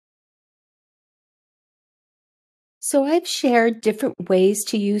So I've shared different ways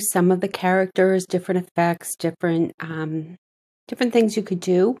to use some of the characters, different effects, different things you could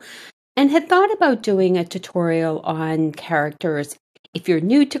do, and had thought about doing a tutorial on characters if you're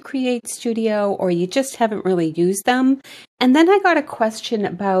new to CreateStudio or you just haven't really used them. And then I got a question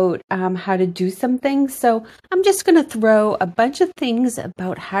about how to do some things. So I'm just going to throw a bunch of things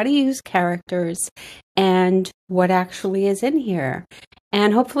about how to use characters and what actually is in here.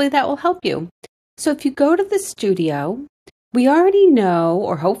 And hopefully that will help you. So if you go to the studio, we already know,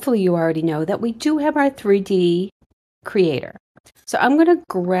 or hopefully you already know, that we do have our 3D creator. So I'm going to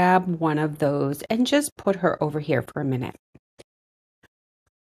grab one of those and just put her over here for a minute.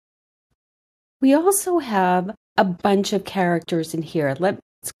 We also have a bunch of characters in here. Let's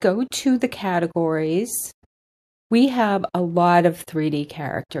go to the categories. We have a lot of 3D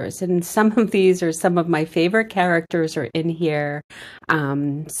characters, and some of these are some of my favorite characters are in here.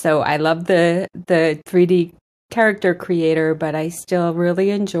 So I love the 3D character creator, but I still really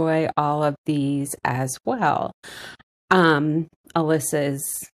enjoy all of these as well.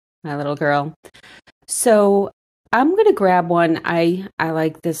 Alyssa's my little girl. So I'm going to grab one. I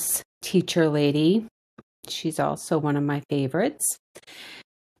like this teacher lady. She's also one of my favorites.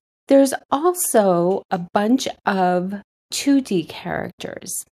 There's also a bunch of 2D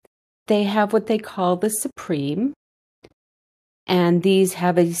characters. They have what they call the Supreme, and these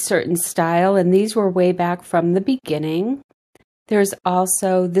have a certain style, and these were way back from the beginning. There's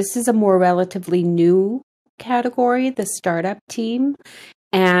also, this is a more relatively new category, the Startup Team,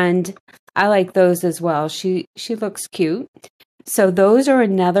 and I like those as well. She looks cute. So those are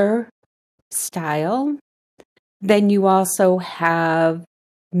another style. Then you also have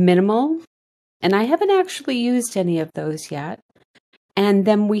Minimal, and I haven't actually used any of those yet. And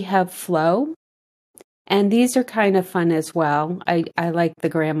then we have Flow, and these are kind of fun as well. I like the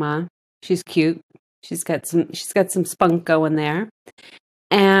grandma. She's cute. She's got some spunk going there.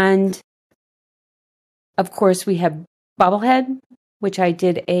 And of course we have Bobblehead, which I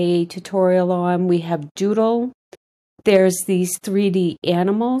did a tutorial on. We have Doodle. There's these 3D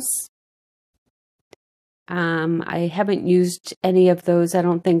animals. I haven't used any of those, I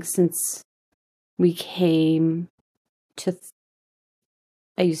don't think, since we came to,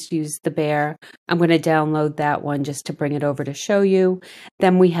 I used to use the bear. I'm going to download that one just to bring it over to show you.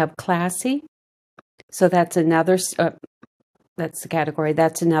 Then we have Classy. So that's another, that's the category.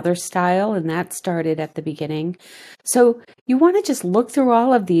 That's another style, and that started at the beginning. So you want to just look through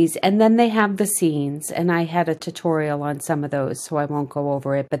all of these, and then they have the scenes, and I had a tutorial on some of those, so I won't go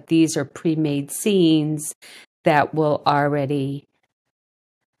over it, but these are pre-made scenes that will already,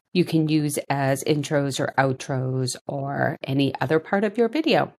 you can use as intros or outros or any other part of your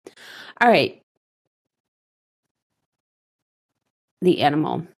video. All right. The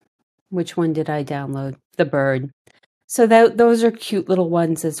animal. Which one did I download? The bird. So those are cute little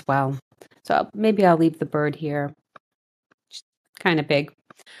ones as well. So maybe I'll leave the bird here. Kind of big.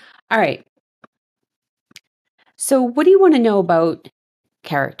 All right. So what do you want to know about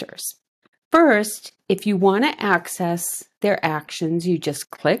characters? First, if you want to access their actions, you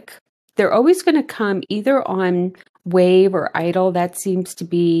just click. They're always going to come either on wave or idle. That seems to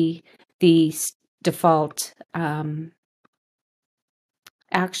be the default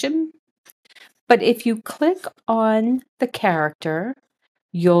action. But if you click on the character,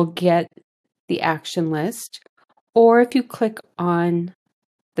 you'll get the action list, or if you click on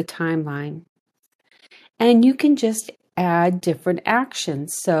the timeline, and you can just add different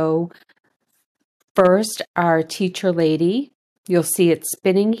actions. So first, our teacher lady, you'll see it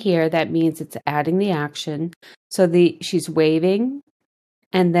spinning here. That means it's adding the action. So she's waving,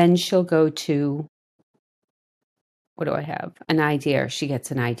 and then she'll go to, what do I have? An idea. She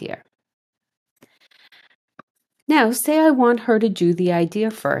gets an idea. Now, say I want her to do the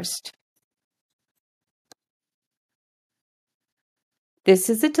idea first. This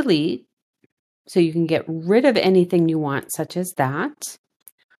is a delete, so you can get rid of anything you want, such as that.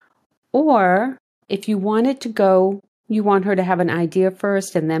 Or if you want it to go, you want her to have an idea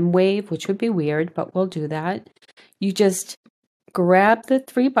first and then wave, which would be weird, but we'll do that. You just grab the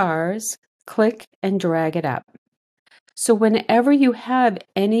 3 bars, click, and drag it up. So whenever you have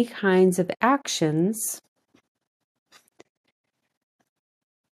any kinds of actions,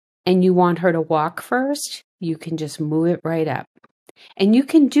 and you want her to walk first, you can just move it right up. And you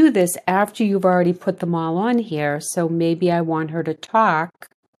can do this after you've already put them all on here. So maybe I want her to talk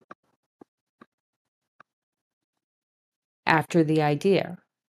after the idea.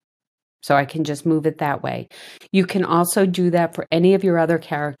 So I can just move it that way. You can also do that for any of your other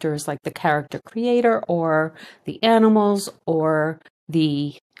characters, like the character creator or the animals or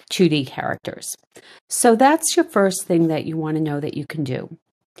the 2D characters. So that's your first thing that you want to know that you can do.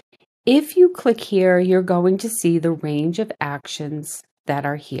 If you click here, you're going to see the range of actions that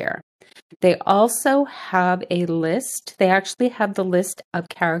are here. They also have a list. They actually have the list of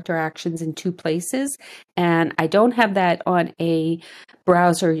character actions in 2 places, and I don't have that on a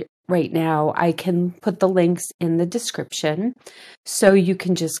browser right now. I can put the links in the description, so you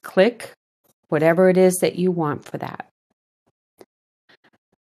can just click whatever it is that you want for that.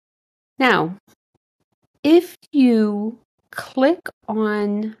 Now, if you click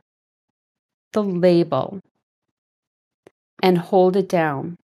on the label and hold it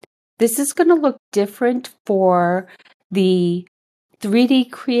down, this is going to look different for the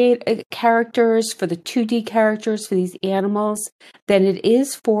 3D characters, for the 2D characters, for these animals, than it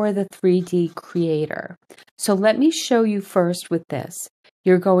is for the 3D creator. So let me show you first with this.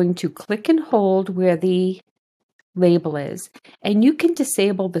 You're going to click and hold where the label is, and you can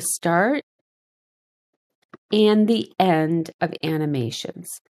disable the start and the end of animations.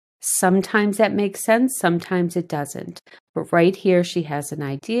 Sometimes that makes sense, sometimes it doesn't. But right here, she has an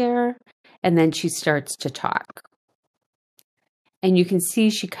idea, and then she starts to talk. And you can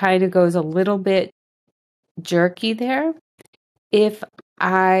see she kind of goes a little bit jerky there. If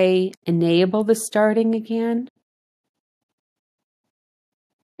I enable the starting again,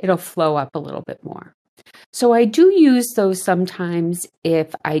 it'll flow up a little bit more. So I do use those sometimes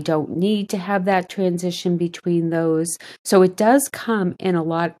if I don't need to have that transition between those. So it does come in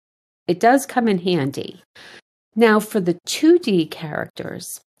it does come in handy. Now for the 2D characters,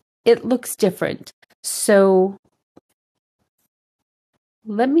 it looks different. So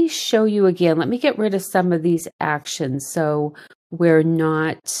let me show you again. Let me get rid of some of these actions so we're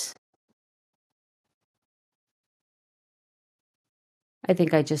not, I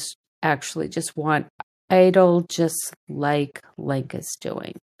think I just actually just want idle just like Link is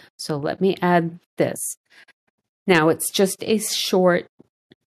doing. So let me add this. Now it's just a short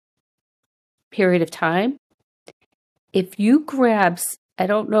period of time. If you grab, I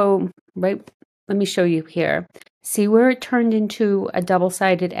don't know, right? Let me show you here. See where it turned into a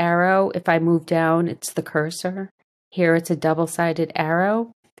double-sided arrow? If I move down, it's the cursor. Here it's a double-sided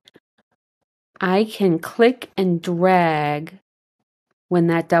arrow. I can click and drag when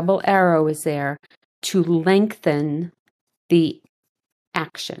that double arrow is there to lengthen the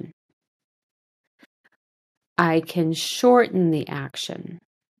action. I can shorten the action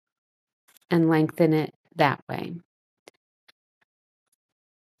and lengthen it that way.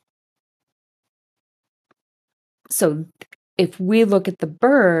 So if we look at the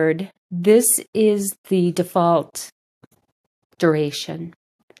bird, this is the default duration.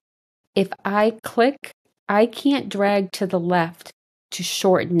 If I click, I can't drag to the left to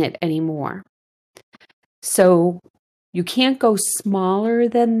shorten it anymore. So you can't go smaller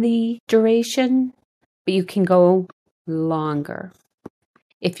than the duration, but you can go longer.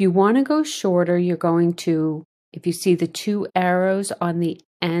 If you want to go shorter, you're going to, if you see the 2 arrows on the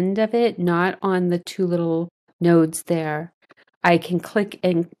end of it, not on the 2 little nodes there, I can click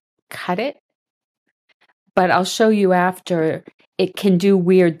and cut it, but I'll show you after. It can do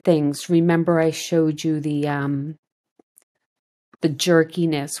weird things. Remember I showed you the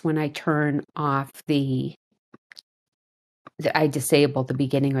jerkiness when I turn off I disable the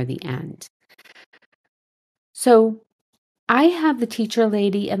beginning or the end. So I have the teacher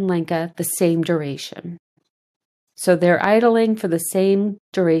lady and Lenka the same duration. So they're idling for the same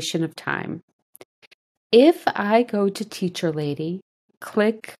duration of time. If I go to teacher lady,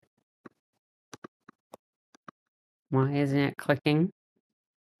 click, why isn't it clicking?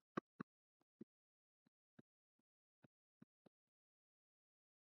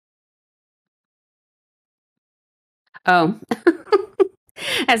 Oh,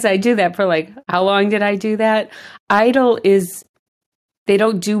 as I do that for like, how long did I do that? Idle is, they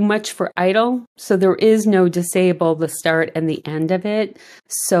don't do much for idle, so there is no disable the start and the end of it.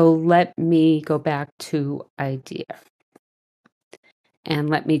 So let me go back to idea. And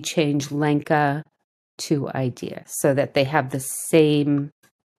let me change Lenka to idea so that they have the same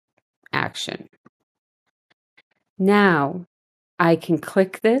action. Now I can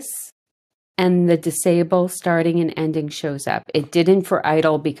click this and the disable starting and ending shows up. It didn't for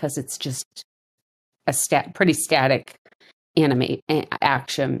idle because it's just a pretty static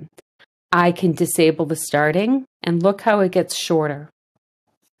action. I can disable the starting and look how it gets shorter.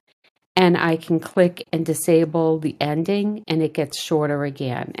 And I can click and disable the ending and it gets shorter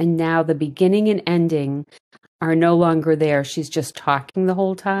again. And now the beginning and ending are no longer there. She's just talking the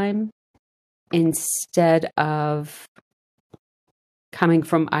whole time instead of coming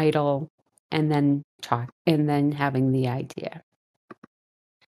from idle and then having the idea.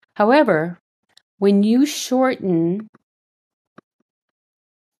 However, when you shorten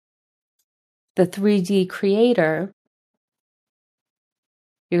the 3D creator,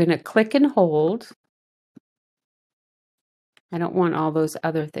 you're going to click and hold. I don't want all those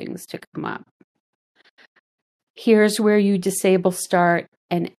other things to come up. Here's where you disable start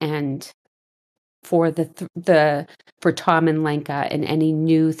and end for for Tom and Lenka and any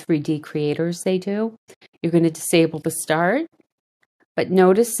new 3D creators they do. You're going to disable the start, but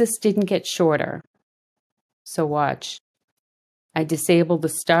notice this didn't get shorter. So watch. I disabled the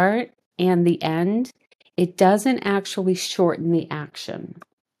start and the end. It doesn't actually shorten the action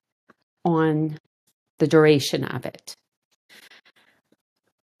on the duration of it.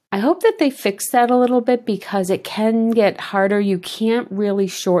 I hope that they fix that a little bit because it can get harder. You can't really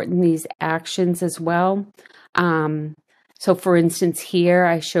shorten these actions as well. So for instance, here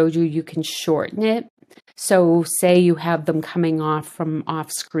I showed you, you can shorten it. So say you have them coming off from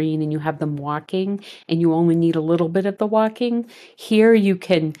off screen and you have them walking and you only need a little bit of the walking. Here you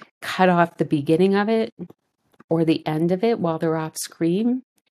can cut off the beginning of it or the end of it while they're off screen.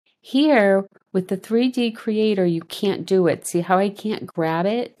 Here with the 3D creator, you can't do it. See how I can't grab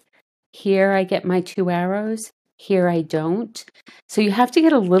it? Here I get my 2 arrows. Here I don't. So you have to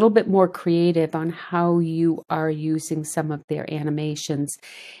get a little bit more creative on how you are using some of their animations.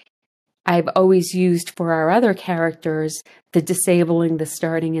 I've always used for our other characters the disabling, the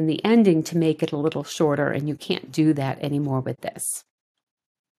starting, and the ending to make it a little shorter, and you can't do that anymore with this.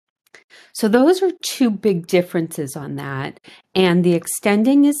 So those are 2 big differences on that. And the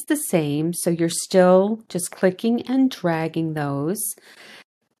extending is the same, so you're still just clicking and dragging those.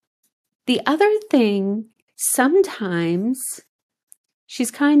 The other thing, sometimes she's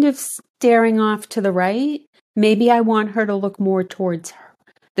kind of staring off to the right. Maybe I want her to look more towards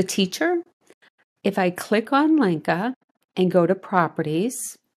the teacher. If I click on Lenka and go to properties,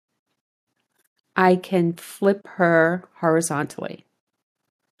 I can flip her horizontally.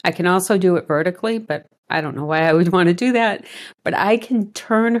 I can also do it vertically, but I don't know why I would want to do that. But I can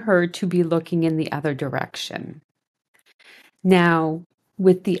turn her to be looking in the other direction. Now,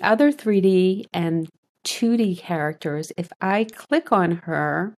 with the other 3D and 2D characters, if I click on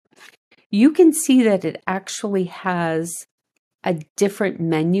her, you can see that it actually has a different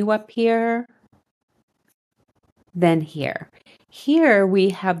menu up here than here. Here we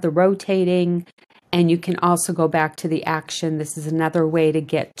have the rotating, and you can also go back to the action. This is another way to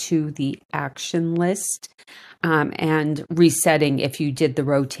get to the action list and resetting if you did the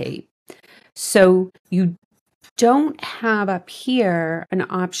rotate. So you don't have up here an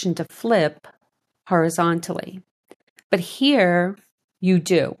option to flip horizontally, but here you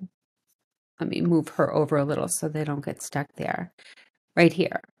do. Let me move her over a little so they don't get stuck there. Right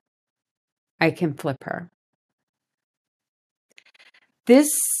here, I can flip her. This,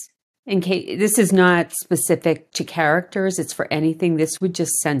 in case this is not specific to characters, it's for anything. This would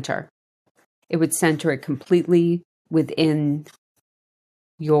just center. It would center it completely within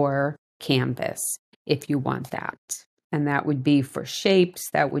your canvas if you want that. And that would be for shapes,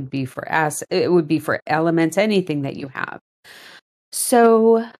 that would be for it would be for elements, anything that you have.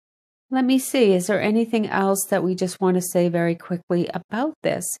 So let me see, is there anything else that we just want to say very quickly about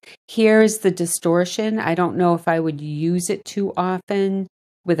this? Here's the distortion. I don't know if I would use it too often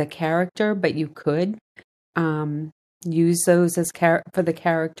with a character, but you could use those as for the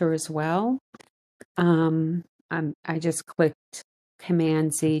character as well. I just clicked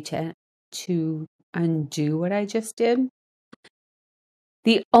Command Z to undo what I just did.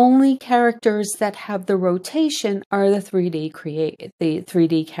 The only characters that have the rotation are the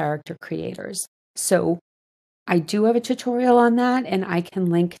 3D character creators. So I do have a tutorial on that, and I can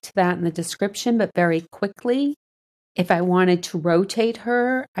link to that in the description, but very quickly, if I wanted to rotate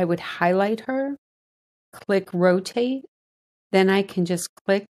her, I would highlight her, click rotate, then I can just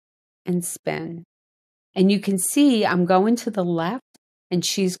click and spin. And you can see I'm going to the left and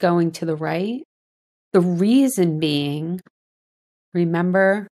she's going to the right. The reason being,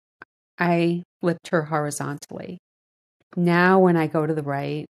 remember, I flipped her horizontally. Now when I go to the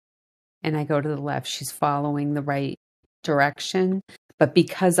right and I go to the left, she's following the right direction. But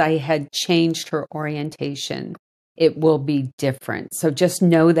because I had changed her orientation, it will be different. So just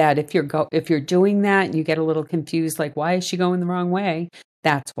know that if you're doing that and you get a little confused, like, why is she going the wrong way?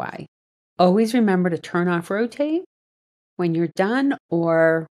 That's why. Always remember to turn off rotate when you're done,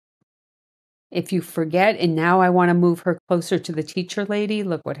 or if you forget and now I want to move her closer to the teacher lady,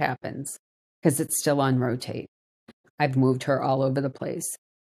 look what happens, because it's still on rotate. I've moved her all over the place.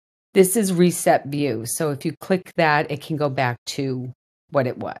 This is reset view. So if you click that, it can go back to what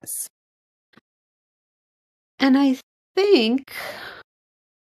it was. And I think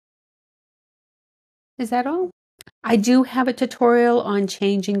Is that all? I do have a tutorial on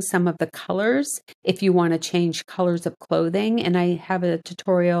changing some of the colors if you want to change colors of clothing, and I have a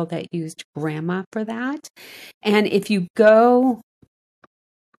tutorial that used grandma for that. And if you go,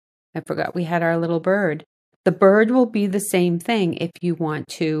 I forgot we had our little bird. The bird will be the same thing if you want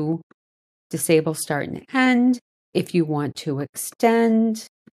to disable start and end, if you want to extend,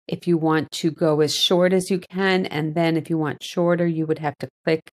 if you want to go as short as you can, and then if you want shorter, you would have to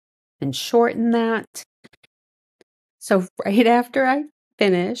click and shorten that. So right after I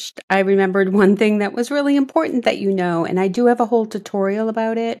finished, I remembered one thing that was really important that you know, and I do have a whole tutorial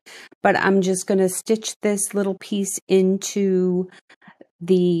about it, but I'm just going to stitch this little piece into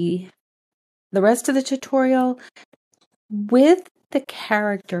the rest of the tutorial with the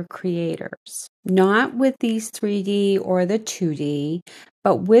character creators, not with these 3D or the 2D,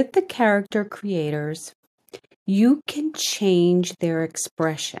 but with the character creators, you can change their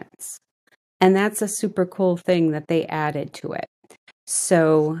expressions. And that's a super cool thing that they added to it.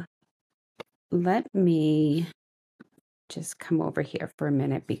 So let me just come over here for a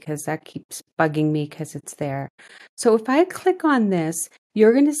minute because that keeps bugging me because it's there. So if I click on this,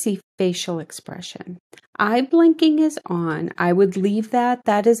 you're going to see facial expression. Eye blinking is on. I would leave that.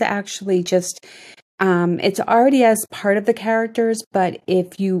 That is actually just, it's already as part of the characters, but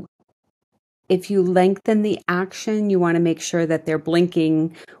if you lengthen the action, you want to make sure that they're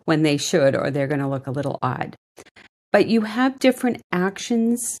blinking when they should, or they're going to look a little odd. But you have different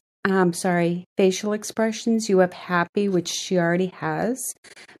actions, facial expressions. You have happy, which she already has,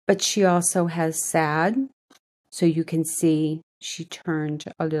 but she also has sad. So you can see she turned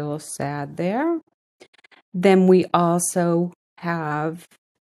a little sad there. Then we also have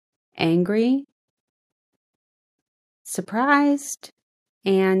angry, surprised,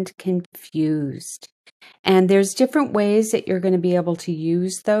 and confused. And there's different ways that you're going to be able to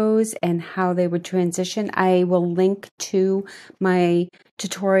use those and how they would transition. I will link to my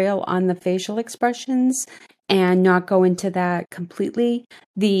tutorial on the facial expressions and not go into that completely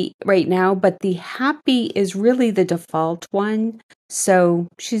right now, but the happy is really the default one. So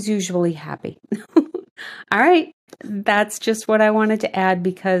she's usually happy. All right. That's just what I wanted to add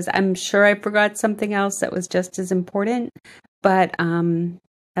because I'm sure I forgot something else that was just as important. But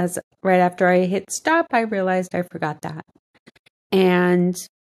as right after I hit stop, I realized I forgot that. And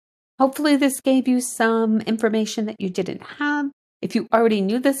hopefully this gave you some information that you didn't have. If you already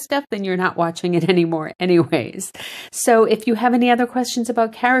knew this stuff, then you're not watching it anymore anyways. So if you have any other questions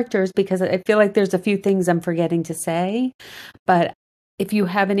about characters, because I feel like there's a few things I'm forgetting to say, but if you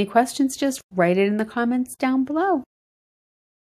have any questions, just write it in the comments down below.